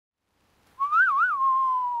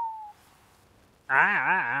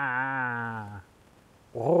Ah.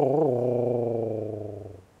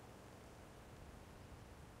 Oh.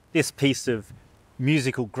 This piece of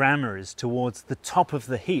musical grammar is towards the top of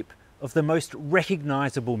the heap of the most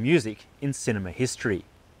recognisable music in cinema history.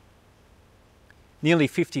 Nearly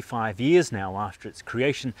 55 years now after its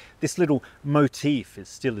creation, this little motif is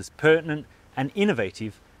still as pertinent and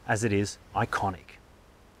innovative as it is iconic.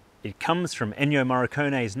 It comes from Ennio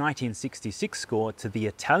Morricone's 1966 score to the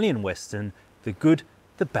Italian western The Good,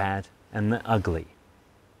 the Bad and the Ugly.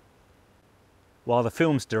 While the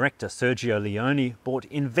film's director Sergio Leone brought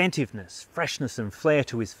inventiveness, freshness and flair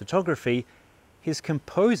to his photography, his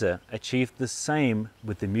composer achieved the same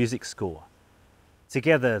with the music score.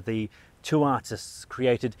 Together, the two artists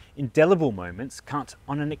created indelible moments cut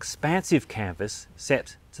on an expansive canvas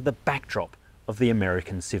set to the backdrop of the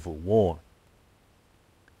American Civil War.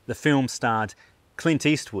 The film starred Clint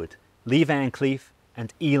Eastwood, Lee Van Cleef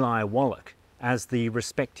and Eli Wallach as the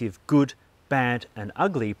respective good, bad and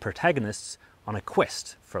ugly protagonists on a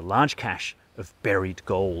quest for a large cache of buried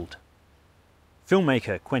gold.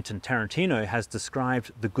 Filmmaker Quentin Tarantino has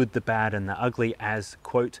described The Good, the Bad and the Ugly as,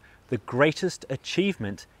 quote, the greatest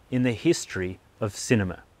achievement in the history of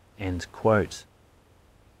cinema, end quote.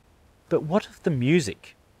 But what of the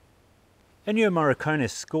music? Ennio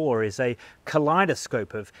Morricone's score is a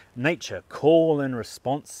kaleidoscope of nature call and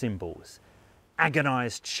response symbols,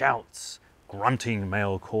 agonized shouts, grunting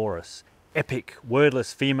male chorus, epic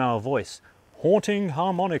wordless female voice, haunting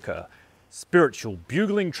harmonica, spiritual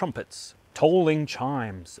bugling trumpets, tolling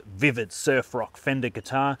chimes, vivid surf rock Fender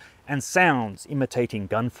guitar, and sounds imitating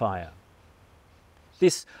gunfire.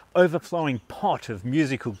 This overflowing pot of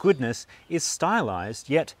musical goodness is stylized,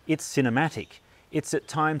 yet it's cinematic. It's at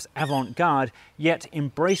times avant-garde, yet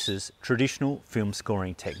embraces traditional film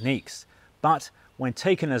scoring techniques. But when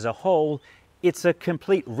taken as a whole, it's a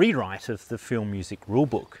complete rewrite of the film music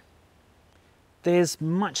rulebook. There's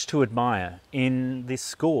much to admire in this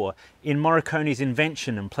score, in Morricone's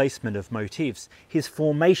invention and placement of motifs, his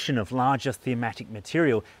formation of larger thematic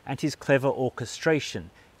material, and his clever orchestration,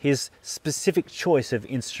 his specific choice of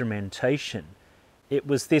instrumentation. It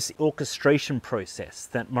was this orchestration process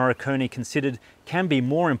that Morricone considered can be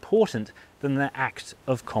more important than the act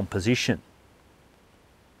of composition.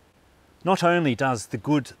 Not only does The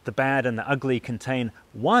Good, the Bad and the Ugly contain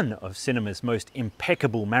one of cinema's most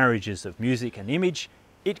impeccable marriages of music and image,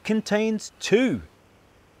 it contains two.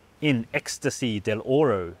 In Ecstasy del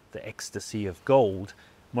Oro, the ecstasy of gold,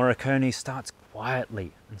 Morricone starts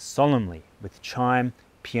quietly and solemnly with chime,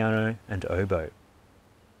 piano and oboe.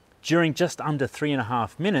 During just under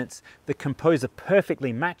 3.5 minutes, the composer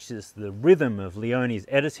perfectly matches the rhythm of Leone's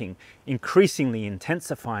editing, increasingly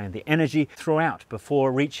intensifying the energy throughout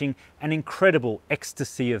before reaching an incredible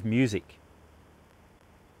ecstasy of music.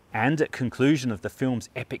 And at conclusion of the film's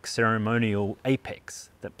epic ceremonial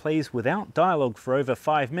apex that plays without dialogue for over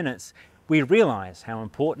 5 minutes, we realise how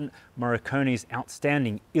important Morricone's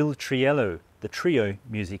outstanding Il Triello, the trio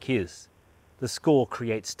music is. The score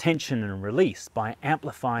creates tension and release by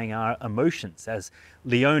amplifying our emotions as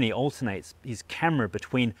Leone alternates his camera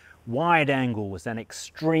between wide angles and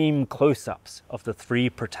extreme close-ups of the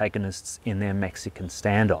three protagonists in their Mexican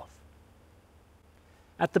standoff.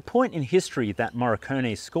 At the point in history that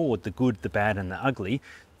Morricone scored The Good, the Bad and the Ugly,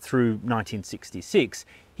 through 1966,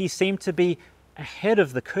 he seemed to be ahead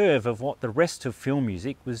of the curve of what the rest of film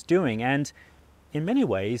music was doing, and in many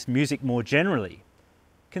ways, music more generally.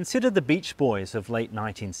 Consider the Beach Boys of late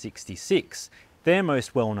 1966. Their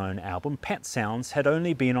most well-known album, Pet Sounds, had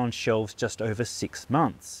only been on shelves just over 6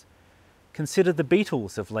 months. Consider the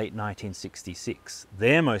Beatles of late 1966.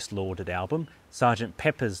 Their most lauded album, Sgt.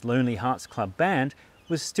 Pepper's Lonely Hearts Club Band,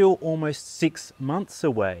 was still almost 6 months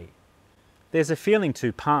away. There's a feeling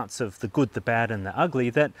to parts of The Good, the Bad and the Ugly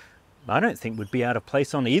that I don't think would be out of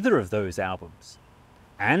place on either of those albums.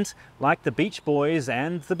 And, like the Beach Boys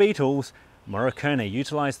and the Beatles, Morricone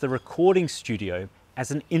utilised the recording studio as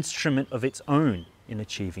an instrument of its own in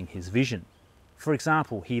achieving his vision. For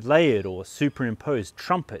example, he layered or superimposed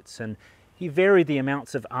trumpets, and he varied the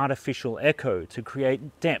amounts of artificial echo to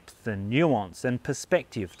create depth and nuance and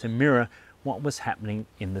perspective to mirror what was happening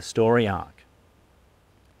in the story arc.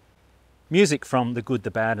 Music from The Good, the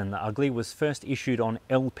Bad and the Ugly was first issued on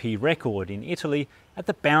LP record in Italy at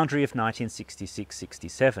the boundary of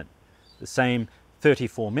 1966-67. The same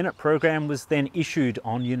 34-minute program was then issued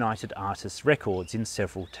on United Artists Records in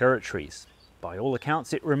several territories. By all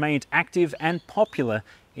accounts, it remained active and popular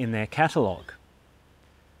in their catalogue.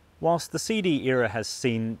 Whilst the CD era has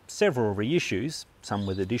seen several reissues, some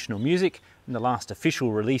with additional music, and the last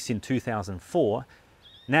official release in 2004,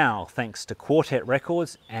 Now, thanks to Quartet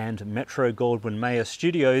Records and Metro-Goldwyn-Mayer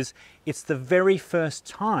Studios, it's the very first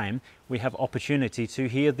time we have opportunity to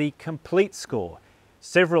hear the complete score,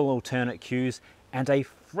 several alternate cues, and a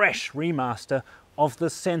fresh remaster of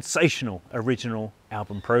the sensational original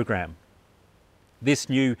album program. This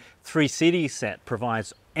new 3 CD set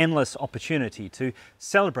provides endless opportunity to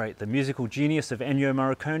celebrate the musical genius of Ennio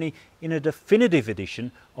Morricone in a definitive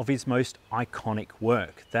edition of his most iconic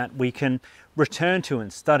work that we can return to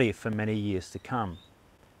and study for many years to come.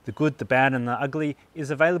 The Good, the Bad and the Ugly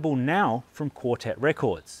is available now from Quartet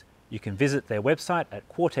Records. You can visit their website at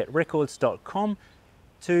quartetrecords.com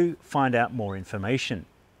to find out more information.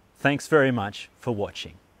 Thanks very much for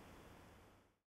watching.